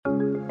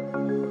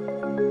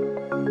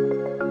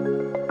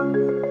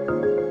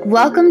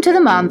Welcome to the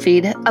Mom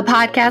Feed, a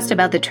podcast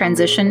about the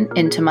transition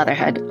into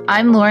motherhood.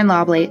 I'm Lauren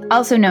Lobley,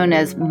 also known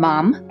as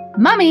Mom,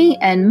 Mommy,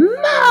 and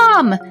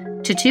Mom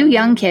to two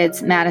young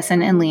kids,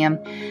 Madison and Liam.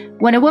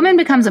 When a woman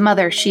becomes a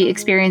mother, she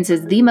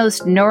experiences the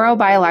most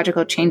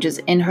neurobiological changes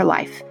in her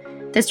life.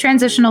 This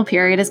transitional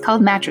period is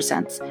called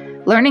matrescence.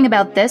 Learning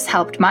about this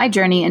helped my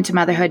journey into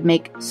motherhood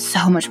make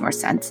so much more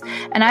sense,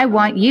 and I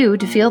want you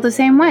to feel the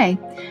same way.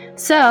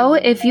 So,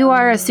 if you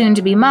are a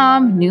soon-to-be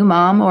mom, new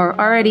mom, or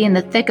already in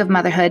the thick of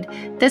motherhood,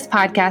 this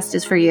podcast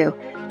is for you.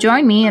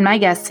 Join me and my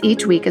guests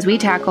each week as we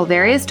tackle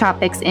various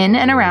topics in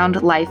and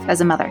around life as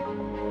a mother.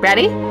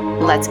 Ready?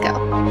 Let's go.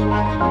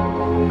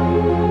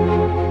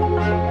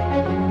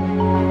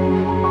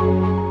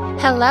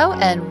 Hello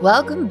and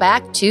welcome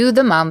back to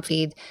the Mom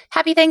Feed.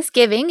 Happy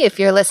Thanksgiving if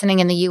you're listening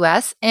in the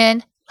U.S.,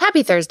 and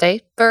happy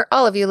Thursday for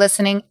all of you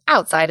listening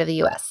outside of the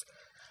U.S.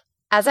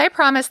 As I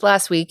promised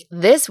last week,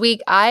 this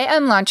week I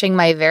am launching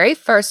my very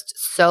first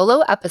solo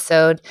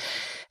episode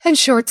and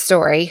short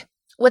story.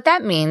 What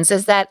that means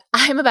is that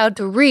I'm about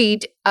to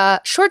read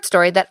a short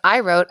story that I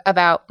wrote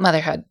about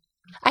motherhood.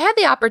 I had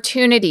the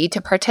opportunity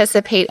to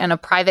participate in a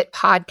private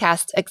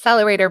podcast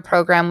accelerator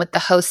program with the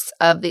hosts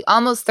of the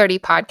Almost 30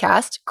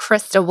 podcast,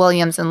 Krista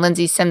Williams and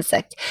Lindsay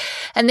Simsick,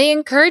 and they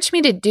encouraged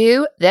me to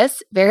do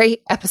this very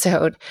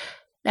episode.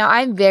 Now,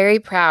 I'm very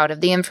proud of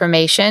the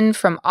information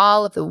from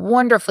all of the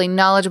wonderfully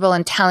knowledgeable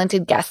and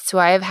talented guests who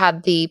I have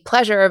had the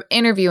pleasure of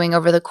interviewing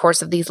over the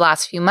course of these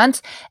last few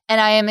months, and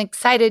I am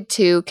excited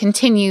to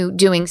continue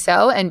doing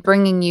so and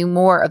bringing you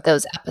more of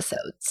those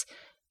episodes.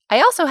 I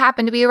also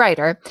happen to be a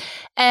writer,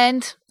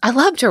 and I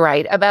love to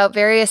write about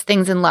various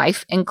things in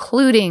life,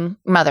 including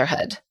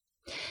motherhood.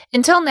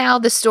 Until now,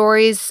 the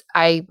stories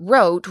I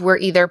wrote were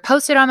either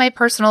posted on my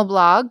personal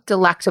blog,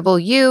 Delectable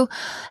You,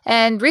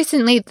 and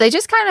recently they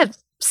just kind of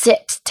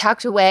sit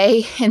tucked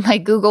away in my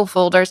Google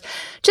folders,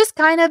 just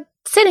kind of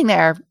sitting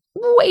there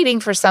waiting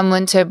for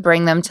someone to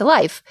bring them to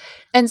life.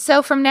 And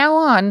so from now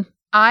on,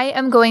 I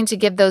am going to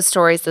give those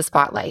stories the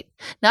spotlight.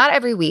 Not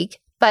every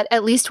week, but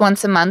at least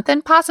once a month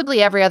and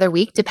possibly every other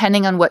week,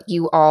 depending on what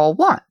you all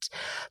want.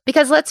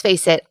 Because let's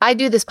face it, I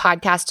do this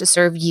podcast to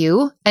serve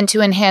you and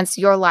to enhance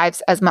your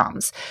lives as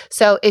moms.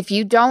 So if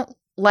you don't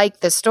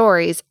like the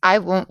stories, I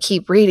won't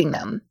keep reading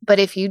them. But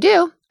if you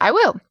do, I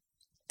will.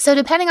 So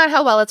depending on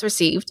how well it's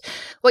received,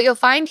 what you'll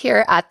find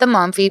here at the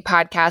Mom Feed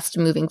podcast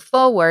moving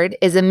forward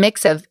is a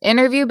mix of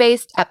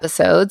interview-based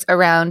episodes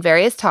around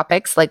various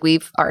topics like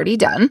we've already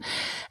done,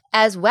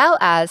 as well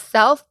as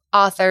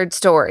self-authored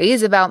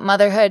stories about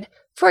motherhood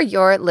for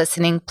your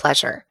listening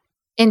pleasure.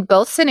 In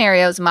both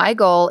scenarios, my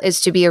goal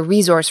is to be a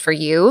resource for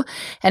you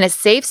and a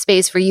safe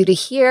space for you to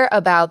hear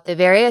about the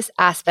various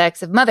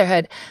aspects of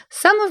motherhood,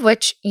 some of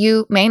which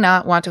you may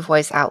not want to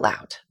voice out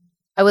loud.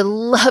 I would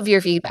love your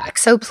feedback,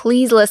 so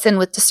please listen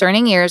with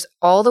discerning ears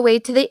all the way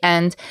to the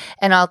end,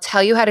 and I'll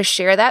tell you how to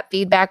share that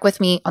feedback with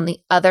me on the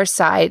other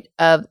side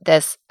of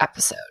this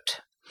episode.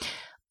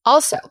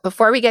 Also,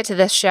 before we get to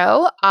this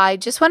show, I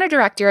just want to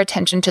direct your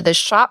attention to the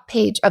shop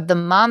page of the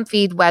Mom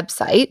Feed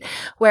website,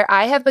 where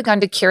I have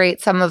begun to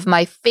curate some of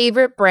my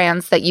favorite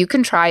brands that you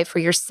can try for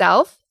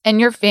yourself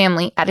and your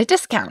family at a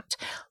discount.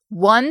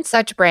 One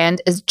such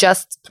brand is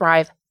Just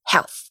Thrive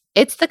Health.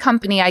 It's the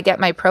company I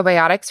get my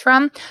probiotics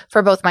from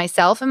for both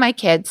myself and my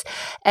kids.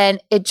 And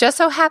it just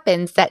so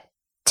happens that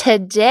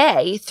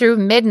today through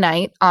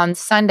midnight on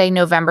Sunday,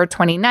 November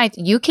 29th,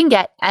 you can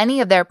get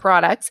any of their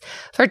products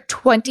for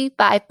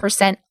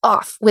 25%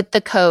 off with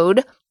the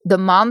code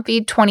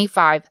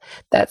TheMomFeed25.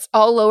 That's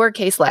all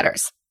lowercase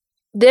letters.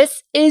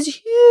 This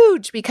is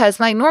huge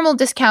because my normal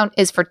discount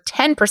is for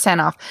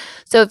 10% off.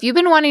 So if you've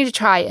been wanting to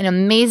try an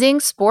amazing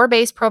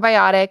spore-based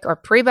probiotic or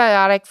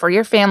prebiotic for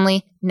your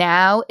family,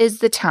 now is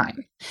the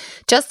time.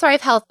 Just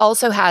Thrive Health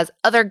also has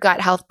other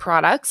gut health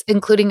products,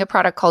 including a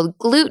product called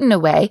Gluten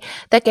Away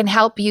that can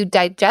help you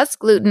digest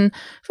gluten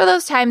for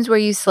those times where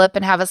you slip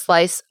and have a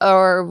slice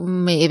or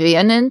maybe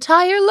an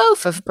entire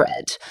loaf of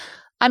bread.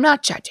 I'm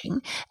not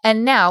judging.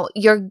 And now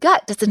your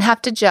gut doesn't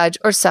have to judge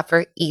or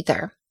suffer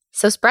either.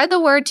 So spread the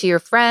word to your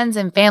friends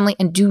and family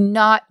and do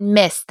not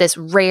miss this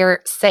rare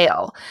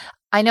sale.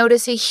 I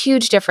notice a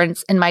huge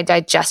difference in my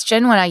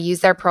digestion when I use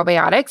their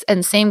probiotics,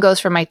 and same goes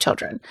for my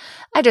children.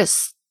 I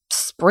just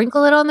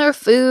sprinkle it on their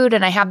food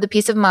and I have the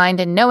peace of mind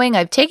in knowing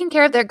I've taken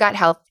care of their gut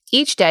health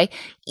each day,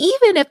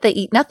 even if they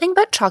eat nothing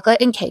but chocolate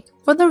and cake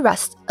for the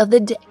rest of the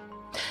day.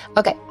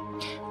 Okay,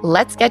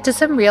 let's get to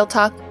some real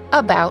talk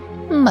about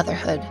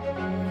motherhood.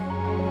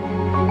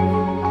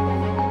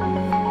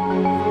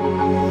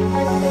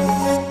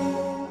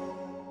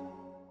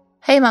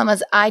 Hey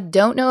mamas, I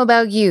don't know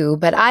about you,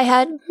 but I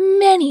had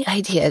many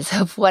ideas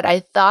of what I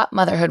thought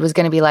motherhood was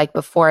going to be like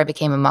before I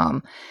became a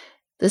mom.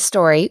 This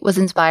story was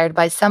inspired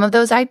by some of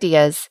those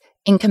ideas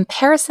in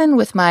comparison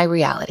with my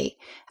reality.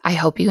 I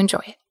hope you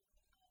enjoy it.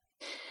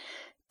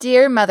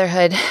 Dear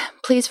motherhood,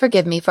 please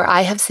forgive me for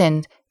I have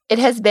sinned. It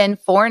has been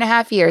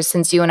 4.5 years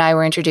since you and I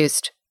were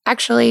introduced.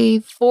 Actually,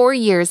 4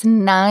 years,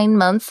 9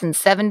 months, and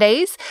 7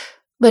 days.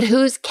 But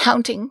who's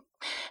counting?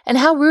 And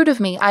how rude of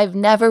me, I've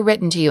never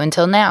written to you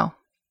until now.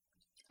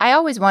 I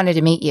always wanted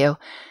to meet you.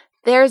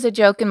 There's a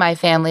joke in my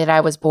family that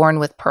I was born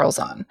with pearls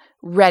on,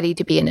 ready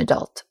to be an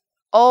adult.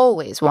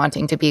 Always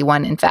wanting to be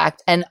one, in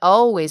fact, and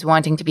always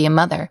wanting to be a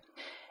mother.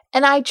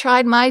 And I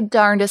tried my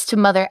darndest to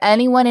mother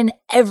anyone and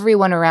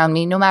everyone around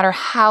me, no matter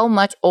how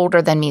much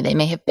older than me they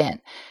may have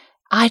been.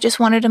 I just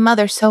wanted a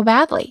mother so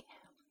badly.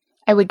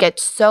 I would get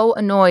so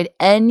annoyed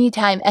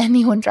anytime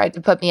anyone tried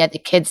to put me at the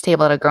kids'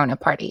 table at a grown-up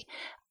party.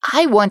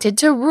 I wanted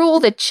to rule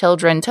the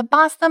children, to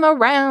boss them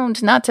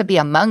around, not to be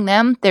among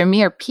them, their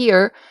mere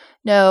peer.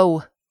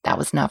 No, that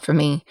was not for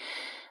me.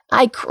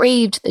 I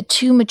craved the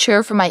too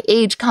mature for my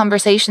age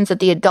conversations at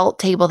the adult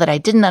table that I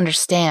didn't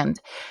understand.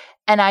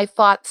 And I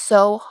fought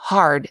so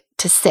hard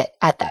to sit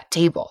at that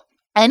table.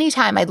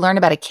 Anytime I'd learn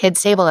about a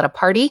kid's table at a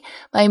party,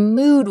 my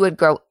mood would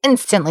grow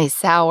instantly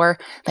sour,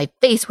 my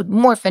face would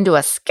morph into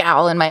a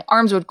scowl, and my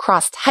arms would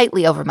cross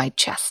tightly over my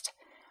chest.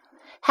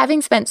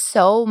 Having spent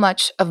so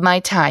much of my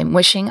time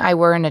wishing I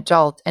were an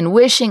adult and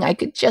wishing I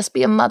could just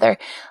be a mother,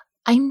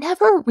 I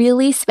never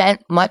really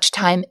spent much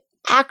time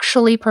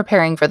actually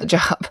preparing for the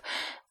job.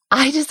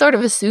 I just sort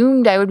of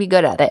assumed I would be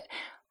good at it.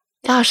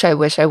 Gosh, I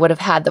wish I would have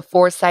had the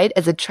foresight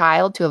as a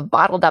child to have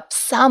bottled up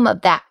some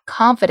of that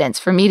confidence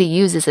for me to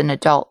use as an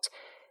adult.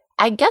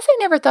 I guess I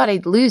never thought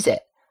I'd lose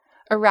it,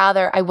 or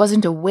rather, I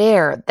wasn't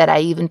aware that I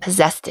even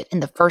possessed it in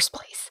the first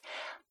place.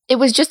 It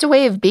was just a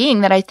way of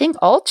being that I think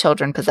all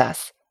children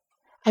possess.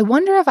 I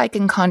wonder if I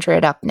can conjure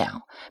it up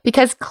now,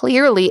 because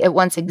clearly it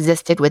once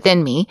existed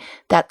within me,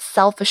 that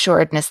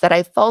self-assuredness that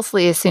I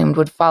falsely assumed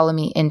would follow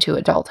me into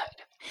adulthood.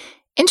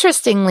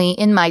 Interestingly,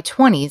 in my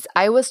 20s,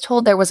 I was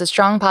told there was a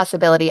strong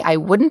possibility I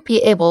wouldn't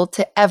be able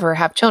to ever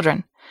have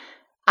children.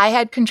 I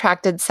had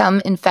contracted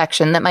some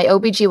infection that my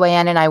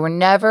OBGYN and I were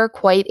never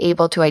quite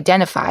able to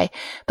identify,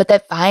 but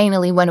that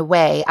finally went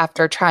away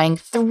after trying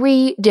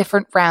 3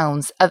 different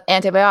rounds of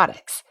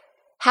antibiotics.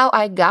 How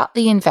I got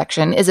the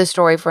infection is a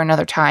story for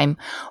another time,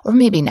 or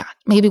maybe not.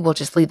 Maybe we'll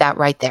just leave that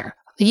right there.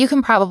 You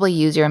can probably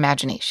use your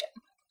imagination.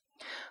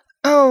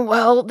 Oh,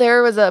 well,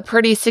 there was a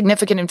pretty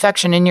significant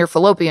infection in your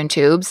fallopian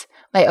tubes,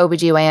 my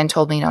OBGYN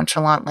told me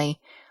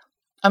nonchalantly.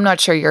 I'm not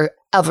sure you're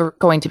ever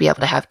going to be able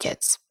to have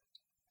kids.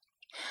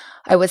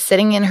 I was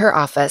sitting in her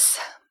office.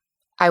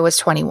 I was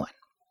 21.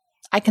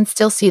 I can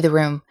still see the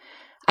room.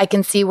 I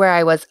can see where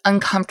I was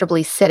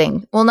uncomfortably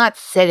sitting. Well, not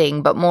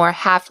sitting, but more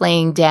half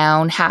laying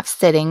down, half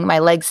sitting, my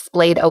legs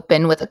splayed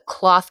open with a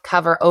cloth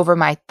cover over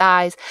my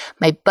thighs,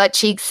 my butt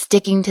cheeks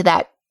sticking to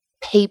that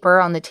paper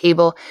on the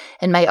table,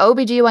 and my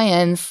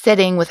OBGYN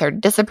sitting with her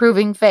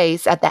disapproving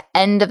face at the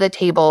end of the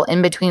table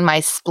in between my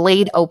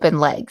splayed open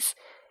legs.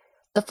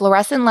 The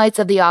fluorescent lights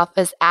of the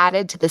office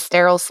added to the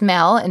sterile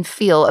smell and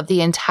feel of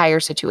the entire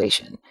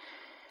situation.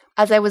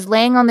 As I was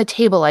laying on the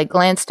table, I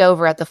glanced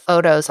over at the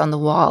photos on the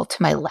wall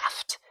to my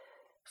left.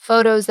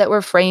 Photos that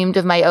were framed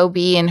of my OB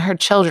and her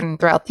children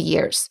throughout the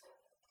years.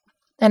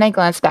 Then I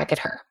glanced back at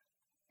her.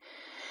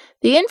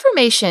 The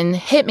information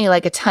hit me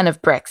like a ton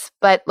of bricks,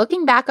 but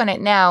looking back on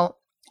it now,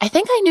 I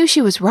think I knew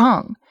she was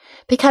wrong.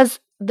 Because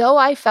though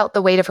I felt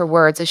the weight of her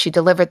words as she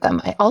delivered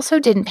them, I also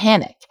didn't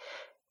panic.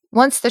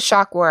 Once the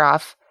shock wore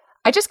off,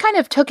 I just kind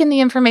of took in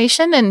the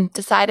information and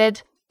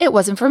decided it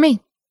wasn't for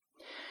me.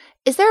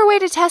 Is there a way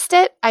to test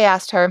it? I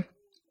asked her.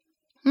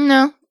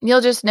 No,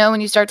 you'll just know when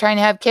you start trying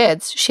to have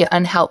kids, she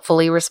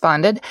unhelpfully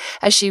responded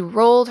as she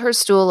rolled her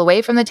stool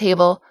away from the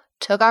table,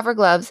 took off her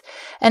gloves,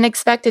 and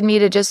expected me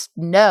to just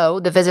know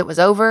the visit was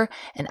over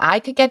and I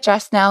could get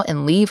dressed now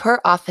and leave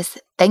her office.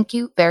 Thank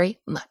you very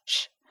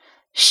much.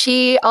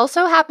 She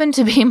also happened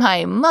to be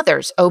my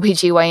mother's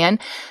OBGYN,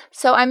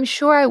 so I'm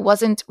sure I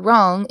wasn't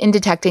wrong in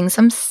detecting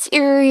some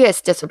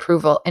serious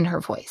disapproval in her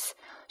voice.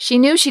 She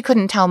knew she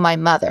couldn't tell my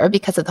mother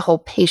because of the whole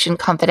patient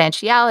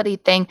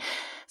confidentiality thing,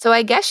 so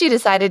I guess she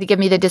decided to give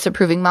me the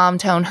disapproving mom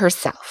tone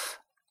herself.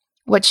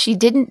 What she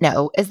didn't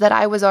know is that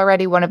I was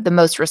already one of the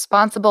most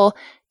responsible,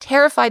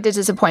 terrified to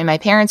disappoint my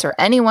parents or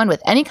anyone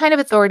with any kind of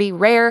authority,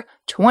 rare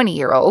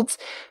 20-year-olds,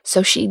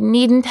 so she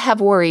needn't have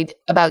worried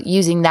about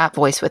using that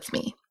voice with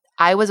me.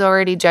 I was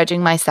already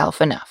judging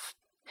myself enough.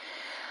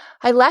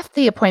 I left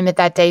the appointment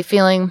that day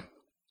feeling,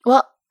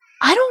 well,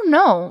 I don't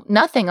know,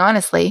 nothing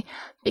honestly,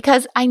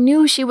 because I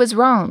knew she was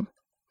wrong.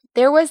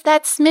 There was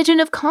that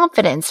smidgen of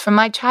confidence from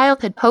my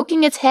childhood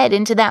poking its head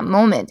into that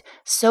moment,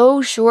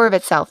 so sure of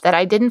itself that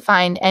I didn't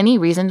find any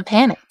reason to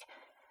panic.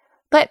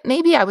 But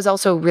maybe I was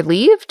also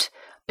relieved,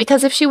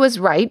 because if she was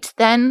right,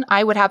 then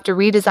I would have to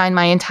redesign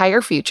my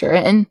entire future,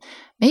 and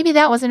maybe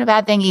that wasn't a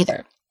bad thing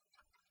either.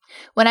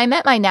 When I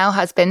met my now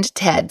husband,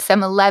 Ted,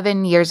 some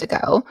 11 years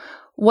ago,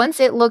 once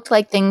it looked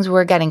like things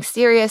were getting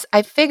serious,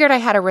 I figured I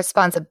had a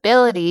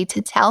responsibility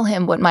to tell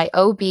him what my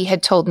OB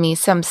had told me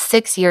some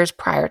 6 years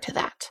prior to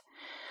that.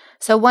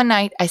 So one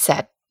night I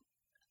said,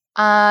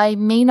 I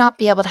may not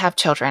be able to have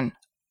children.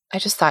 I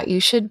just thought you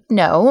should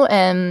know,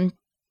 and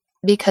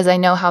because I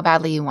know how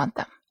badly you want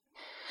them.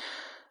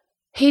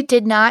 He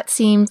did not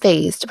seem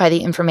fazed by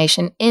the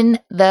information in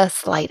the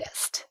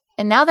slightest.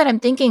 And now that I'm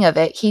thinking of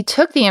it, he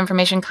took the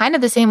information kind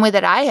of the same way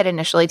that I had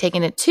initially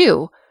taken it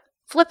too,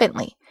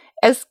 flippantly,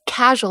 as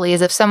casually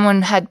as if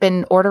someone had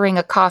been ordering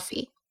a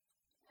coffee.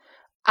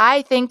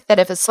 I think that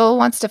if a soul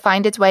wants to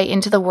find its way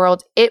into the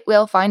world, it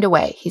will find a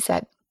way, he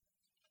said.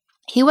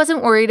 He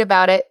wasn't worried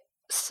about it,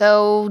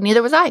 so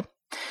neither was I.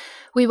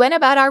 We went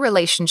about our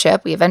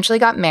relationship. We eventually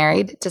got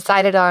married,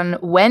 decided on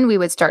when we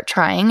would start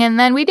trying, and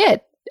then we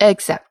did,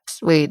 except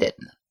we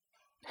didn't.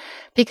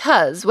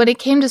 Because when it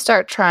came to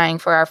start trying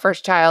for our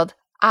first child,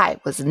 I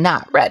was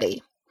not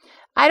ready.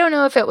 I don't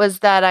know if it was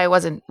that I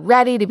wasn't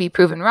ready to be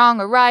proven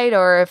wrong or right,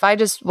 or if I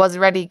just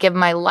wasn't ready to give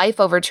my life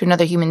over to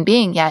another human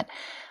being yet.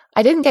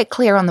 I didn't get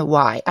clear on the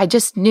why. I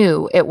just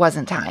knew it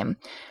wasn't time.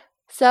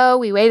 So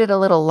we waited a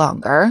little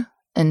longer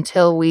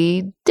until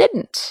we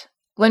didn't.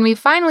 When we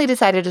finally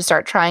decided to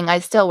start trying, I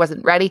still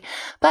wasn't ready,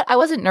 but I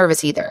wasn't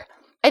nervous either.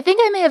 I think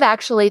I may have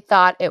actually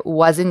thought it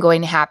wasn't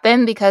going to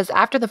happen because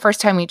after the first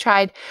time we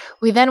tried,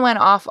 we then went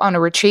off on a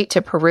retreat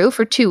to Peru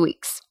for 2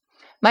 weeks.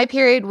 My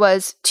period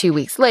was 2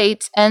 weeks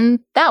late, and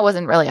that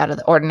wasn't really out of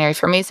the ordinary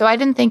for me, so I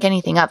didn't think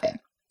anything of it.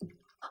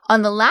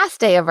 On the last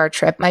day of our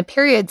trip, my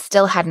period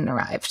still hadn't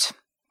arrived.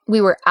 We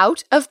were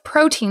out of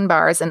protein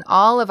bars and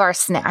all of our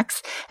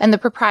snacks, and the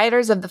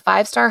proprietors of the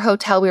 5-star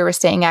hotel we were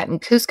staying at in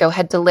Cusco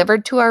had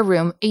delivered to our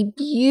room a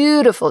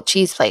beautiful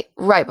cheese plate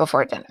right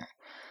before dinner.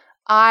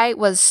 I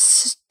was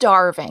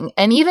starving,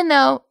 and even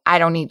though I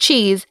don't eat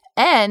cheese,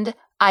 and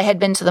I had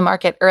been to the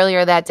market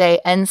earlier that day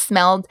and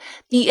smelled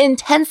the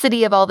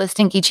intensity of all the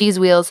stinky cheese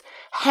wheels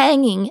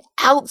hanging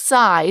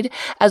outside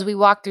as we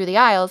walked through the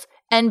aisles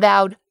and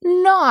vowed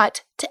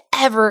not to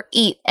ever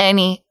eat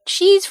any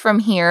cheese from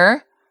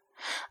here,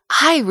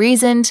 I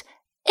reasoned,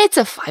 it's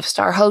a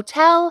 5-star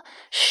hotel.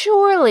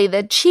 Surely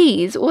the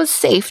cheese was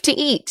safe to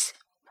eat.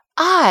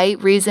 I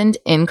reasoned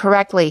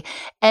incorrectly,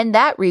 and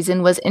that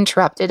reason was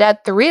interrupted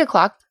at 3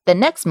 o'clock the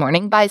next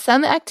morning by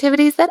some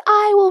activities that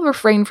I will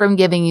refrain from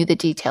giving you the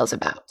details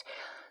about.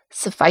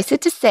 Suffice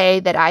it to say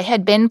that I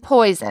had been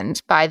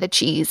poisoned by the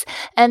cheese,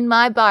 and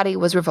my body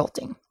was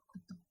revolting.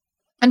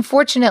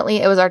 Unfortunately,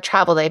 it was our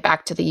travel day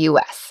back to the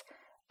U.S.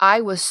 I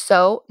was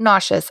so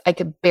nauseous I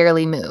could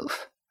barely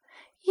move.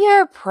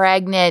 "You're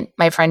pregnant,"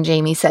 my friend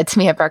Jamie said to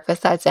me at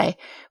breakfast that day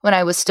when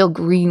I was still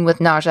green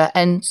with nausea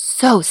and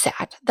so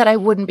sad that I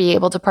wouldn't be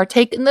able to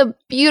partake in the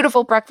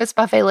beautiful breakfast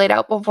buffet laid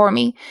out before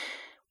me.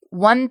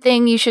 One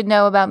thing you should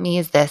know about me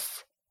is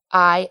this.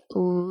 I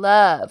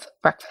love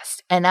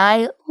breakfast and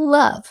I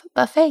love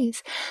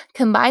buffets.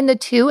 Combine the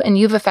two and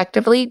you've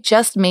effectively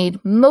just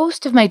made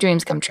most of my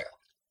dreams come true.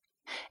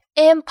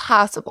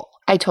 Impossible,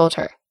 I told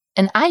her,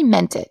 and I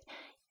meant it.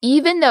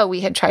 Even though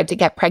we had tried to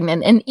get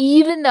pregnant and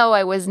even though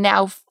I was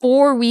now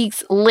 4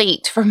 weeks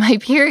late for my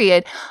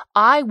period,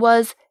 I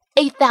was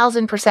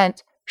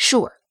 1,000%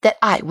 sure that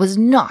I was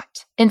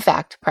not, in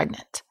fact,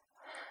 pregnant.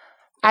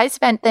 I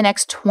spent the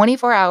next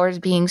 24 hours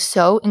being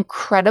so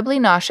incredibly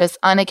nauseous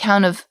on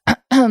account of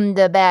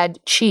the bad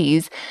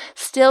cheese,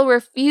 still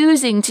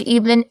refusing to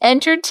even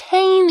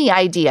entertain the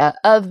idea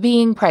of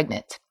being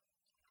pregnant.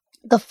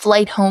 The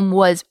flight home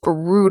was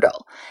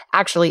brutal.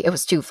 Actually, it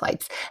was 2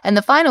 flights, and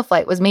the final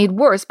flight was made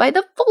worse by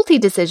the faulty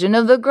decision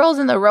of the girls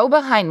in the row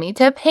behind me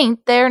to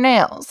paint their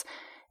nails.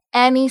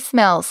 Any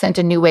smell sent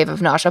a new wave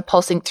of nausea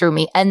pulsing through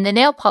me, and the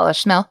nail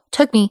polish smell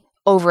took me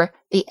over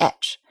the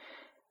edge.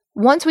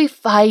 Once we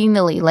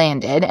finally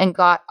landed and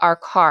got our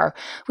car,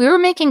 we were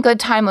making good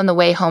time on the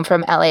way home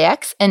from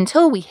LAX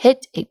until we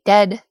hit a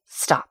dead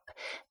stop.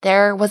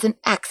 There was an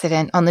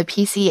accident on the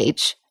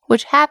PCH,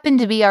 which happened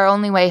to be our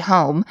only way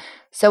home,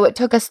 so it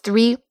took us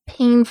 3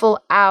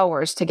 painful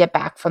hours to get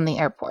back from the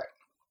airport.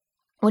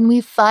 When we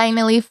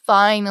finally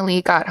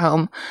got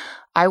home,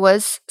 I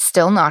was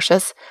still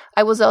nauseous.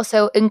 I was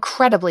also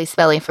incredibly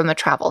smelly from the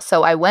travel,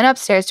 so I went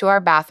upstairs to our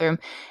bathroom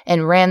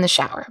and ran the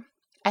shower.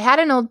 I had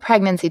an old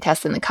pregnancy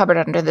test in the cupboard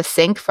under the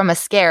sink from a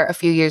scare a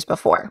few years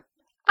before.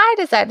 I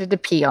decided to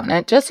pee on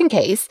it just in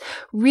case,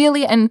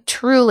 really and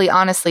truly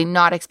honestly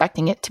not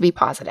expecting it to be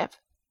positive.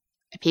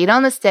 I peed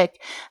on the stick,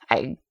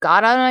 I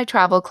got on my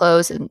travel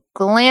clothes, and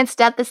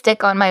glanced at the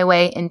stick on my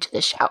way into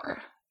the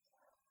shower.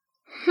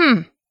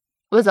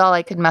 Was all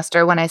I could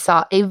muster when I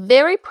saw a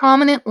very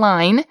prominent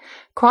line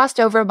crossed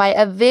over by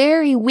a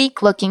very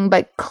weak-looking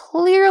but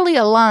clearly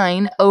a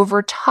line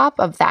over top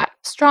of that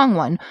strong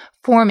one,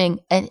 forming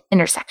an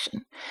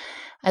intersection.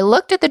 I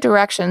looked at the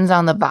directions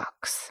on the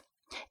box.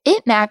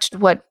 It matched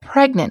what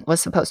pregnant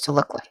was supposed to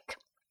look like.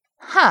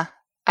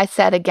 I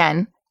said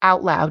again,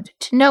 out loud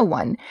to no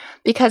one,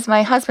 because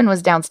my husband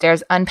was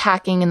downstairs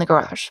unpacking in the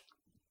garage.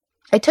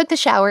 I took the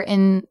shower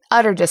in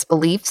utter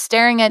disbelief,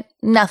 staring at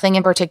nothing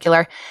in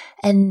particular,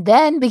 and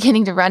then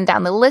beginning to run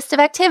down the list of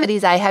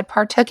activities I had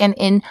partaken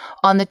in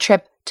on the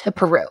trip to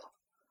Peru.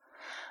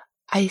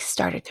 I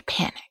started to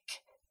panic,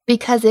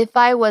 because if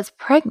I was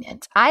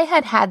pregnant, I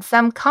had had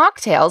some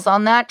cocktails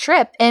on that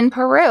trip in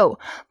Peru.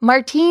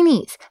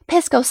 Martinis,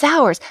 pisco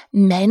sours,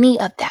 many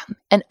of them.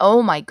 And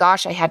oh my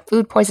gosh, I had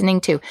food poisoning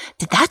too.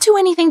 Did that do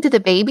anything to the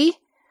baby?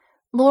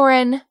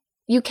 Lauren,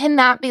 you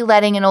cannot be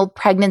letting an old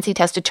pregnancy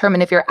test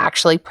determine if you're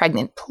actually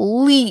pregnant.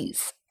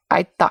 Please,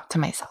 I thought to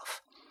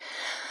myself.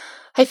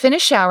 I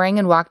finished showering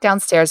and walked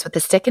downstairs with the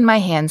stick in my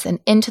hands and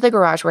into the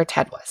garage where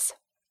Ted was.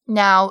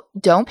 Now,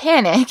 don't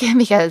panic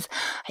because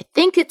I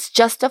think it's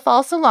just a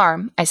false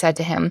alarm, I said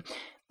to him.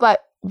 But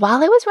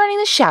while I was running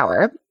the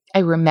shower, I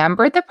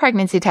remembered the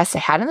pregnancy test I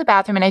had in the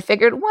bathroom and I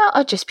figured, well,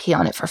 I'll just pee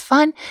on it for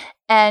fun.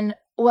 And,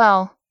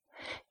 well,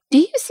 do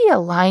you see a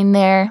line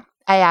there?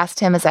 I asked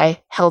him as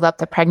I held up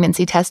the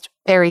pregnancy test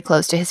very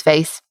close to his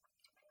face.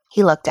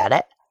 He looked at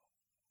it.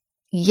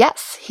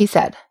 Yes, he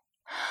said.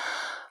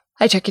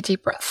 I took a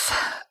deep breath.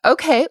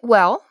 Okay,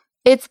 well,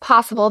 it's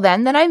possible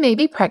then that I may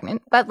be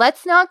pregnant, but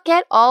let's not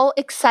get all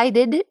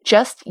excited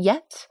just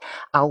yet.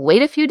 I'll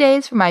wait a few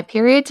days for my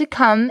period to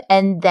come,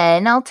 and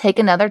then I'll take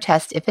another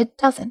test if it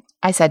doesn't,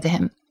 I said to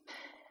him.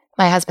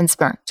 My husband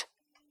smirked.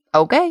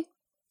 Okay,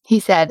 he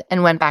said,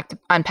 and went back to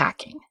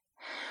unpacking.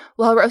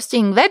 While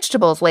roasting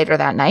vegetables later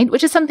that night,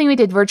 which is something we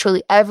did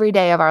virtually every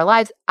day of our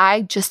lives,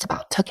 I just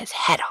about took his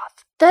head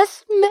off. The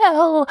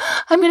smell!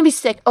 I'm going to be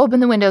sick.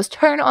 Open the windows.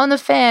 Turn on the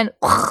fan.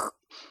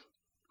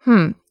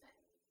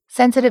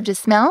 Sensitive to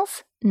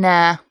smells?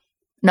 Nah,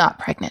 not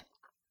pregnant.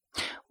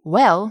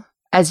 Well,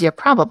 as you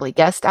probably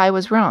guessed, I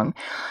was wrong.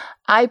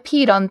 I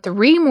peed on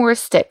 3 more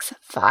sticks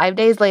 5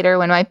 days later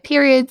when my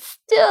period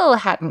still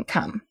hadn't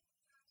come.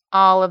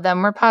 All of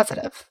them were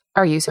positive.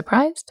 Are you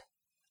surprised?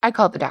 I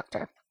called the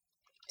doctor.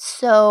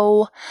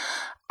 So,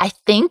 I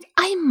think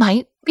I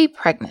might be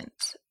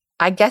pregnant.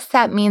 I guess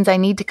that means I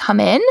need to come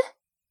in?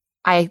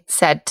 I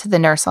said to the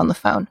nurse on the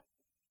phone.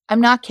 I'm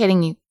not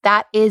kidding you.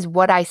 That is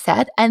what I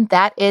said, and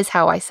that is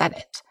how I said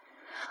it.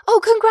 Oh,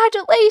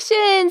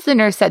 congratulations, the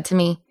nurse said to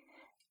me.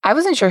 I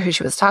wasn't sure who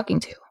she was talking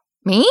to.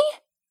 Me?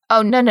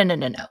 Oh, no.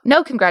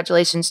 No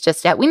congratulations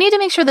just yet. We need to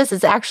make sure this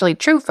is actually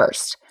true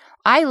first.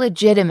 I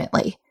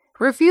legitimately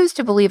refused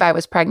to believe I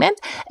was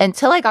pregnant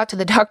until I got to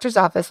the doctor's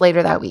office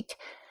later that week.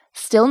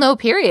 Still no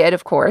period,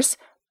 of course,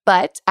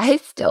 but I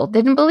still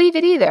didn't believe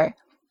it either.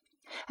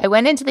 I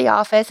went into the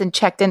office and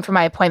checked in for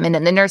my appointment,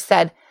 and the nurse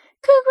said,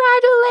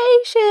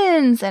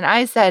 congratulations! And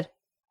I said,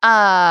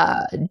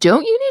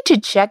 don't you need to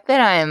check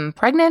that I'm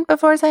pregnant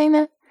before saying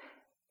that?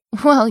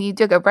 Well, you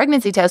took a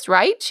pregnancy test,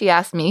 right? She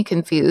asked me,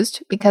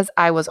 confused, because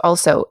I was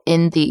also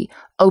in the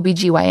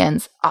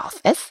OBGYN's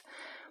office.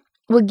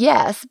 Well,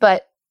 yes,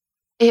 but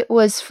it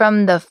was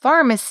from the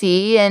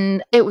pharmacy,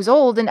 and it was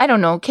old, and I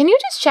don't know. Can you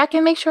just check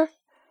and make sure?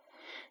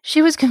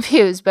 She was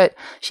confused, but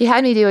she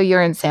had me do a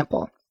urine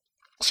sample.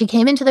 She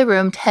came into the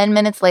room 10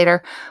 minutes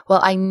later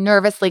while I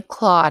nervously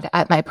clawed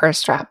at my purse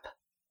strap.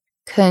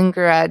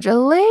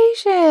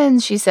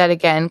 Congratulations, she said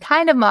again,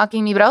 kind of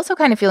mocking me, but also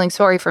kind of feeling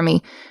sorry for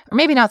me. Or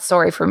maybe not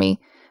sorry for me,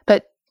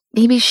 but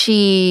maybe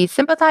she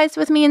sympathized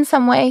with me in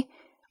some way.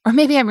 Or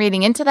maybe I'm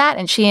reading into that,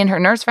 and she and her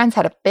nurse friends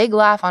had a big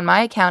laugh on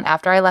my account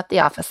after I left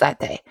the office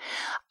that day.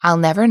 I'll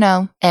never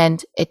know,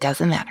 and it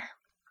doesn't matter.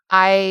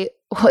 I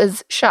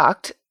was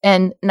shocked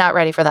and not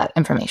ready for that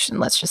information.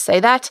 Let's just say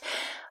that.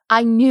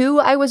 I knew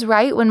I was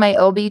right when my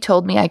OB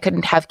told me I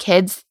couldn't have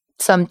kids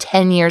some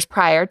 10 years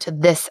prior to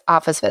this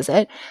office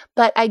visit,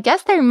 but I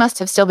guess there must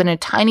have still been a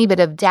tiny bit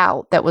of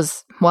doubt that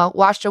was, well,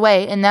 washed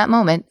away in that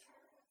moment.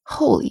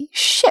 Holy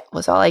shit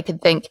was all I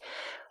could think.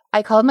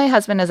 I called my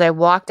husband as I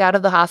walked out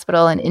of the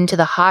hospital and into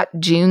the hot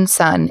June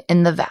sun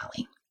in the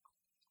valley.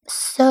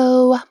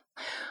 So,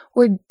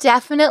 we're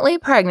definitely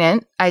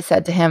pregnant, I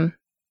said to him.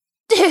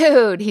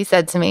 Dude, he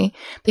said to me,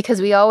 because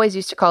we always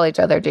used to call each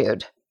other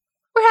dude.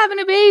 We're having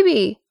a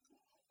baby.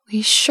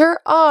 We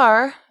sure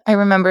are, I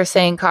remember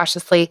saying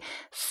cautiously,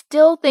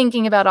 still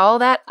thinking about all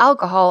that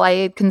alcohol I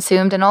had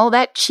consumed and all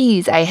that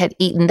cheese I had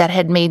eaten that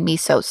had made me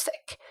so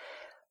sick.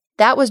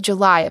 That was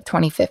July of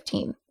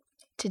 2015.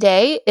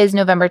 Today is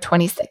November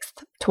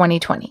 26th,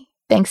 2020,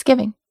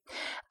 Thanksgiving.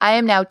 I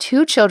am now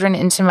 2 children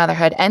into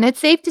motherhood, and it's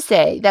safe to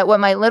say that what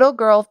my little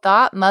girl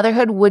thought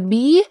motherhood would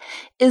be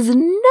is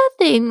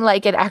nothing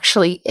like it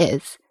actually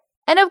is.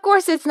 And of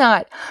course it's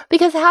not,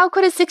 because how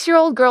could a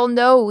 6-year-old girl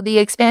know the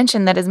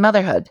expansion that is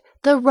motherhood?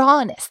 The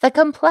rawness, the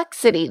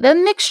complexity, the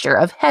mixture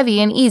of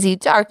heavy and easy,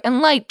 dark and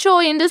light,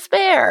 joy and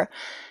despair.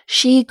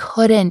 She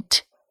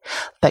couldn't,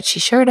 but she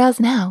sure does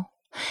now.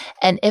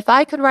 And if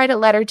I could write a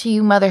letter to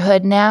you,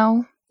 motherhood,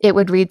 now, it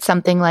would read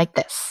something like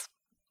this.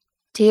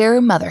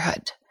 Dear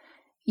motherhood,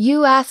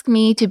 you ask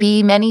me to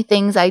be many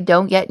things I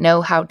don't yet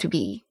know how to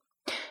be.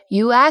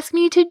 You ask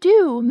me to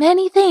do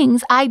many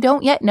things I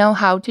don't yet know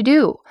how to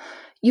do.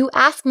 You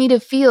ask me to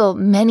feel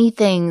many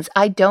things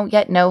I don't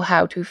yet know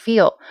how to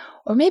feel.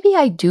 Or maybe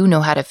I do know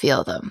how to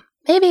feel them.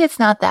 Maybe it's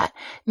not that.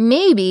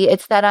 Maybe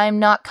it's that I'm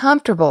not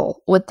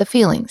comfortable with the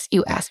feelings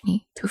you ask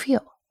me to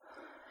feel.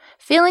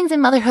 Feelings in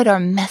motherhood are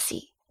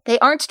messy. They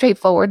aren't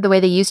straightforward the way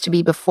they used to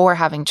be before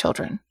having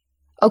children.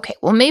 Okay,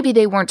 well, maybe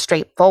they weren't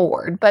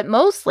straightforward, but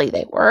mostly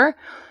they were.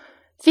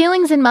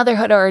 Feelings in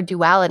motherhood are a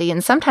duality,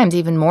 and sometimes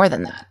even more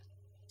than that.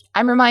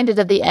 I'm reminded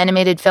of the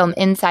animated film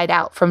Inside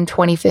Out from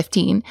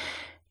 2015.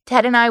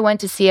 Ted and I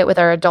went to see it with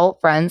our adult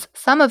friends,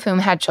 some of whom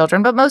had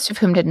children, but most of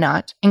whom did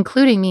not,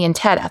 including me and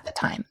Ted at the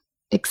time,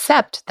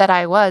 except that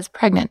I was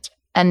pregnant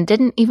and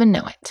didn't even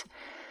know it.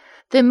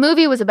 The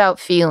movie was about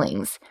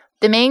feelings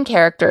The main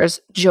characters,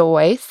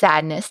 joy,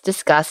 sadness,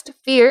 disgust,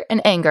 fear,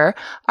 and anger,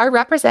 are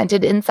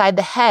represented inside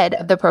the head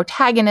of the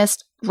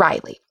protagonist,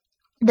 Riley.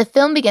 The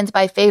film begins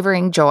by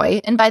favoring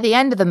joy, and by the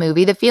end of the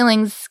movie, the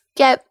feelings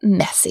get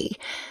messy.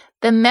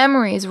 The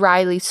memories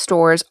Riley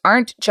stores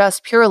aren't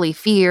just purely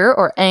fear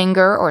or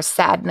anger or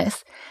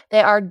sadness.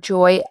 They are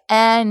joy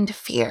and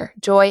fear,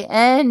 joy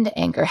and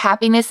anger,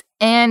 happiness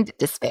and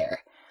despair.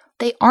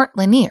 They aren't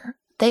linear.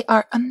 They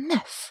are a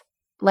mess,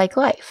 like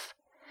life.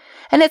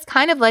 And it's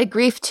kind of like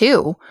grief,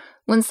 too.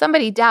 When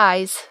somebody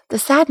dies, the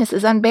sadness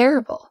is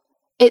unbearable.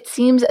 It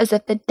seems as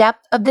if the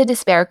depth of the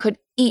despair could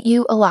eat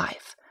you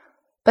alive.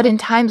 But in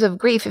times of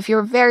grief, if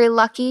you're very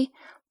lucky,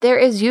 there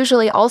is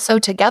usually also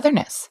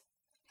togetherness.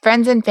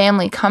 Friends and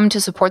family come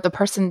to support the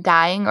person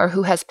dying or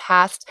who has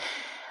passed,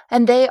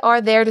 and they are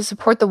there to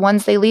support the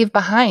ones they leave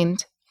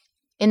behind.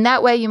 In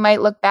that way, you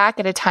might look back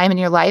at a time in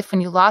your life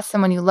when you lost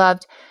someone you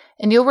loved,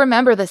 and you'll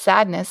remember the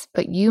sadness,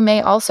 but you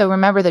may also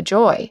remember the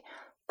joy,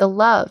 the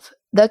love,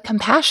 the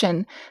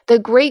compassion, the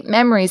great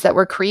memories that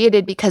were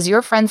created because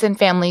your friends and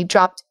family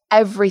dropped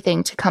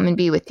everything to come and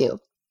be with you.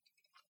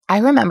 I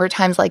remember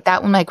times like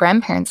that when my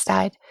grandparents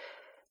died.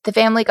 The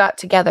family got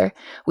together.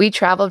 We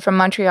traveled from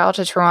Montreal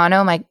to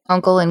Toronto, my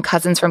uncle and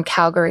cousins from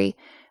Calgary.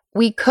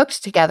 We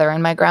cooked together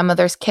in my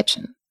grandmother's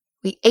kitchen.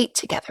 We ate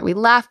together. We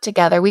laughed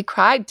together. We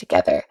cried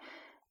together.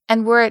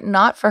 And were it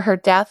not for her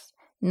death,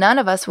 none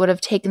of us would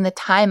have taken the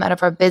time out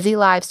of our busy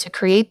lives to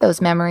create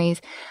those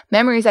memories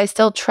I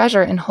still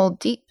treasure and hold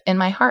deep in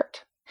my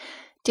heart.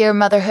 Dear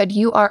motherhood,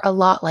 you are a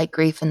lot like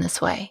grief in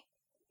this way.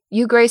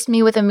 You graced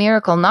me with a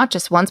miracle not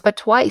just once, but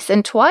twice,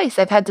 and twice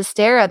I've had to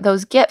stare at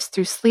those gifts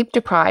through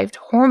sleep-deprived,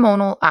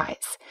 hormonal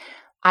eyes.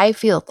 I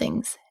feel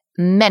things,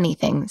 many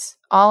things,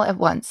 all at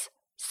once.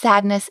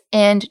 Sadness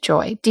and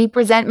joy, deep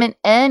resentment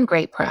and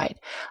great pride.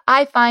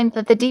 I find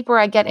that the deeper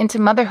I get into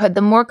motherhood,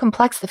 the more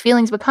complex the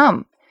feelings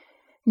become.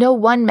 No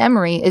one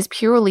memory is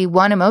purely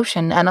one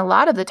emotion, and a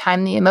lot of the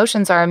time the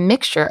emotions are a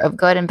mixture of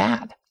good and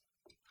bad.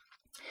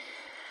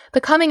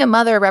 Becoming a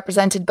mother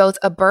represented both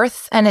a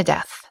birth and a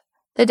death.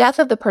 The death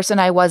of the person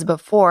I was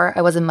before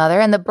I was a mother,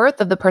 and the birth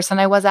of the person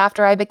I was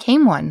after I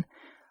became one.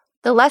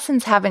 The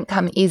lessons haven't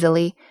come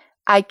easily.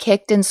 I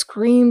kicked and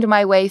screamed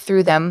my way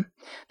through them,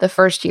 the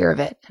first year of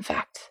it, in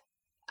fact.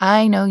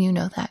 I know you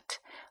know that.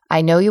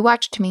 I know you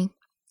watched me.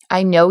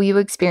 I know you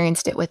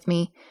experienced it with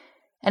me.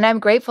 And I'm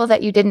grateful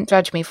that you didn't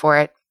judge me for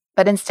it,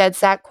 but instead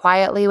sat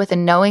quietly with a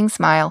knowing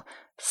smile,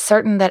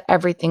 certain that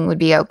everything would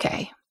be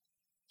okay.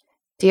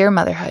 Dear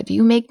motherhood,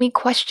 you make me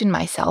question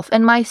myself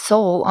and my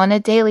soul on a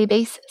daily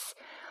basis.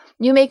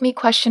 You make me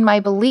question my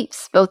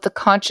beliefs, both the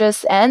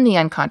conscious and the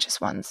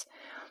unconscious ones.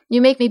 You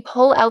make me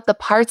pull out the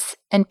parts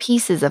and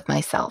pieces of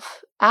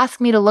myself,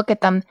 ask me to look at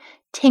them,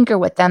 tinker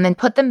with them, and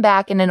put them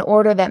back in an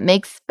order that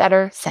makes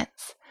better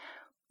sense.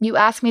 You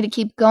ask me to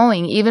keep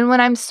going even when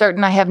I'm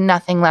certain I have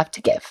nothing left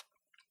to give.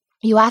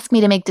 You ask me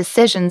to make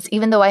decisions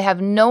even though I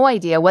have no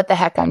idea what the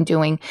heck I'm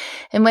doing.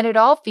 And when it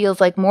all feels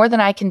like more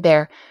than I can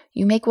bear,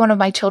 you make one of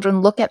my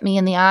children look at me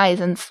in the eyes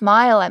and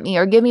smile at me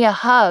or give me a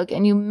hug,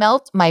 and you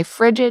melt my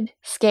frigid,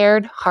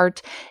 scared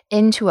heart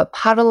into a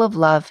puddle of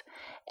love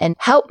and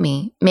help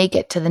me make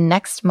it to the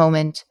next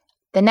moment,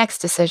 the next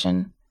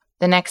decision,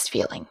 the next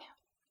feeling.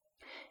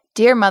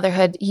 Dear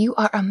motherhood, you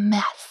are a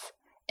mess,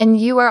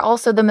 and you are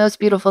also the most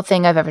beautiful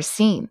thing I've ever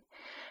seen.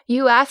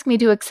 You ask me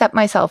to accept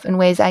myself in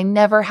ways I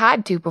never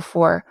had to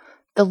before.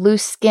 The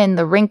loose skin,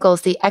 the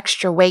wrinkles, the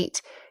extra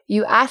weight.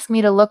 You ask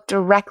me to look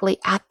directly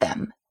at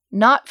them,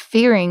 not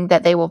fearing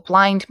that they will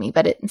blind me,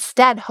 but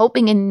instead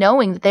hoping and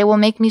knowing that they will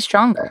make me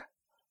stronger,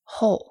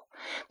 whole.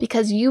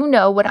 Because you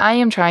know what I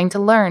am trying to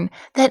learn,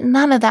 that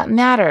none of that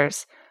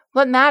matters.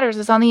 What matters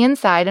is on the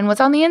inside, and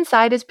what's on the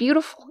inside is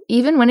beautiful,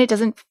 even when it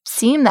doesn't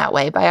seem that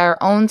way by our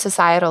own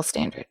societal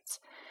standards.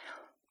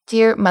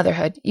 Dear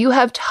motherhood, you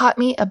have taught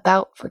me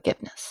about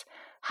forgiveness.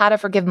 How to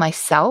forgive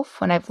myself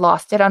when I've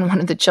lost it on one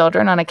of the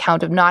children on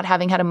account of not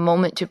having had a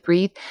moment to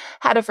breathe.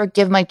 How to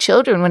forgive my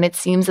children when it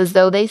seems as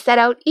though they set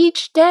out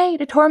each day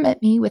to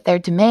torment me with their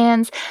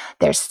demands,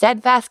 their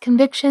steadfast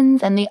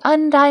convictions, and the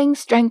undying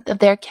strength of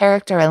their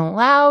character and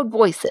loud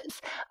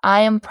voices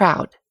I am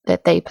proud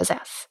that they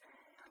possess.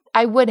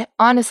 I would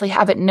honestly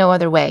have it no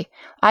other way.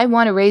 I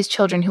want to raise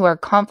children who are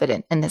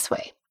confident in this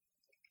way.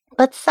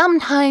 But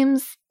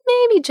sometimes,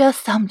 maybe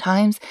just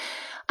sometimes,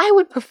 I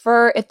would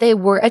prefer if they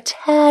were a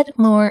tad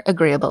more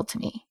agreeable to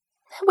me.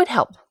 That would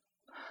help.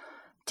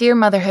 Dear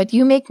motherhood,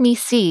 you make me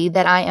see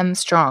that I am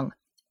strong,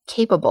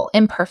 capable,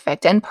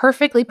 imperfect, and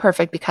perfectly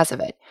perfect because of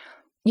it.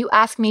 You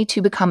ask me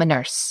to become a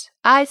nurse.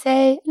 I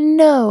say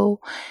no.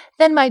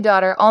 Then my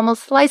daughter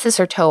almost slices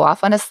her toe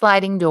off on a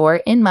sliding door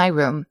in my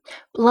room.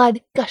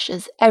 Blood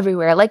gushes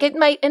everywhere like it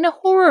might in a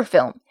horror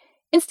film.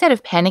 Instead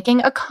of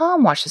panicking, a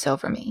calm washes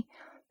over me.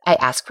 I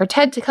ask for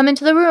Ted to come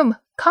into the room,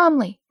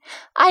 calmly.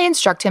 I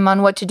instruct him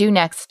on what to do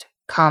next,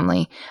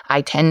 calmly.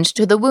 I tend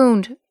to the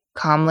wound,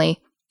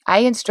 calmly. I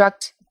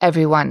instruct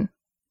everyone,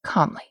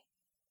 calmly.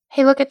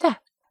 Hey, look at that.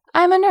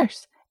 I'm a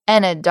nurse,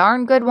 and a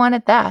darn good one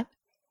at that.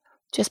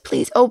 Just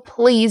please, oh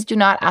please do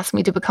not ask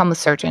me to become a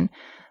surgeon.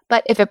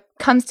 But if it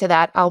comes to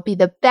that, I'll be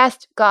the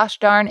best gosh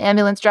darn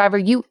ambulance driver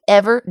you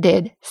ever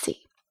did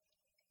see.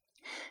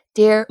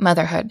 Dear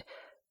Motherhood,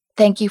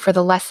 thank you for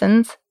the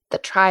lessons, the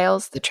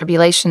trials, the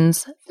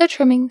tribulations, the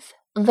trimmings,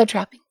 the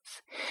trappings.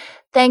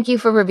 Thank you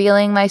for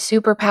revealing my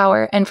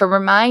superpower and for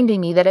reminding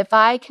me that if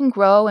I can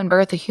grow and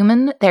birth a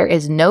human, there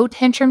is no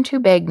tantrum too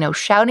big, no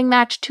shouting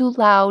match too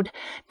loud,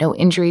 no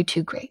injury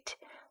too great.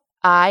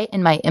 I,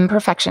 in my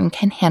imperfection,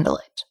 can handle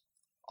it.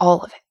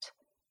 All of it.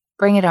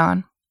 Bring it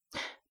on.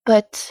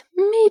 But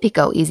maybe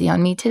go easy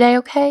on me today,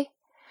 okay?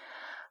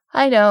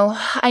 I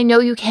know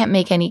you can't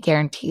make any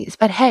guarantees,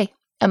 but hey,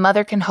 a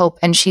mother can hope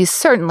and she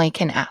certainly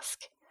can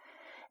ask.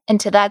 And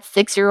to that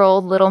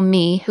 6-year-old little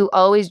me who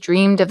always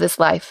dreamed of this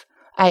life,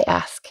 I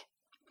ask,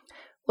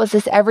 was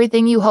this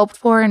everything you hoped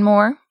for and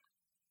more?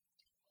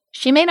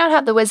 She may not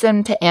have the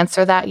wisdom to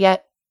answer that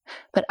yet,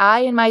 but I,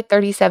 in my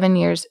 37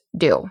 years,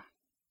 do.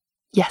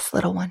 Yes,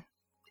 little one,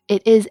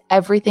 it is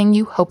everything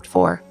you hoped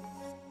for,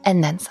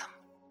 and then some.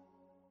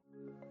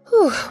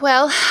 Whew,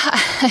 well,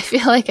 I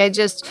feel like I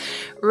just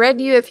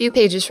read you a few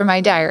pages from my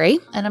diary,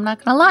 and I'm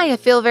not going to lie, I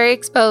feel very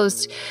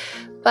exposed.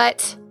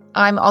 But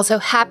I'm also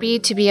happy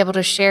to be able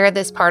to share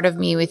this part of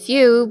me with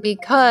you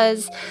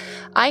because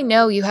I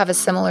know you have a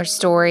similar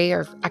story,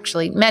 or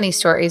actually many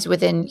stories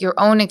within your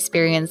own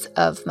experience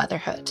of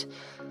motherhood.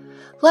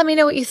 Let me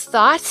know what you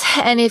thought,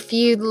 and if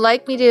you'd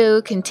like me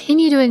to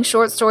continue doing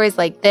short stories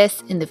like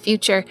this in the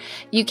future,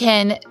 you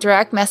can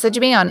direct message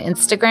me on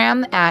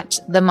Instagram at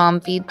the Mom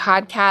Feed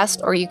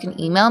Podcast, or you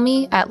can email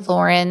me at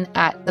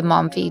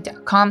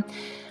lauren@themomfeed.com.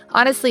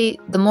 Honestly,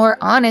 the more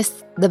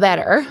honest, the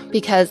better,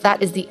 because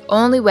that is the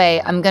only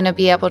way I'm going to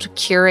be able to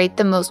curate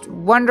the most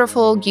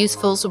wonderful,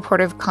 useful,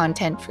 supportive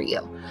content for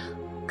you.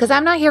 Because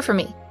I'm not here for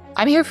me.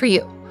 I'm here for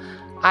you.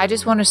 I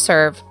just want to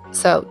serve.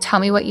 So tell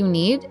me what you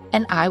need,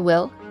 and I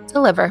will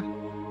deliver.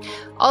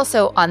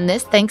 Also, on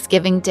this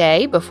Thanksgiving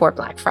Day before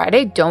Black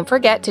Friday, don't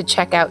forget to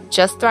check out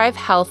Just Thrive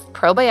Health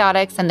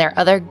probiotics and their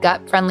other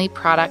gut-friendly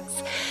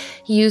products.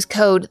 Use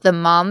code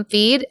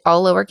TheMomFeed,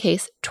 all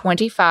lowercase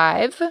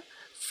 25,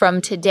 from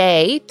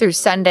today through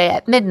Sunday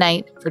at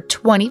midnight for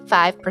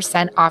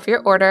 25% off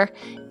your order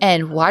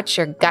and watch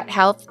your gut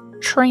health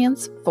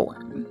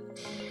transform.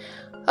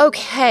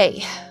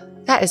 Okay,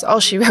 that is all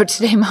she wrote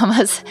today,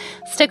 mamas.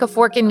 Stick a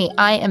fork in me.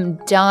 I am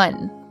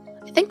done.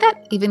 I think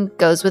that even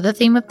goes with the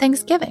theme of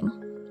Thanksgiving.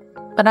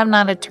 But I'm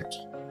not a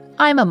turkey.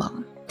 I'm a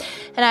mom.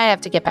 And I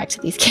have to get back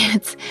to these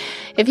kids.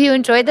 If you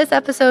enjoyed this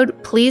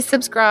episode, please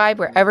subscribe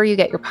wherever you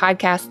get your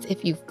podcasts.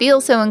 If you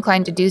feel so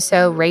inclined to do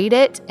so, rate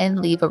it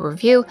and leave a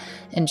review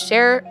and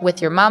share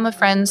with your mama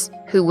friends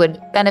who would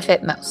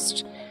benefit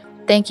most.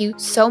 Thank you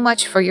so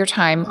much for your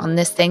time on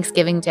this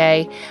Thanksgiving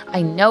Day.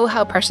 I know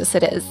how precious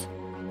it is.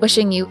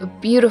 Wishing you a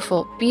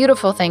beautiful,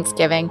 beautiful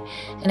Thanksgiving.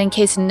 And in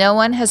case no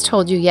one has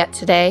told you yet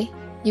today,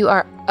 you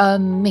are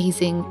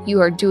amazing. You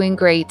are doing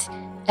great.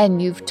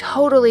 And you've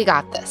totally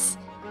got this.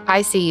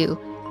 I see you.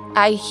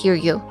 I hear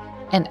you.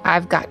 And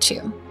I've got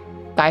you.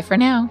 Bye for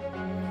now.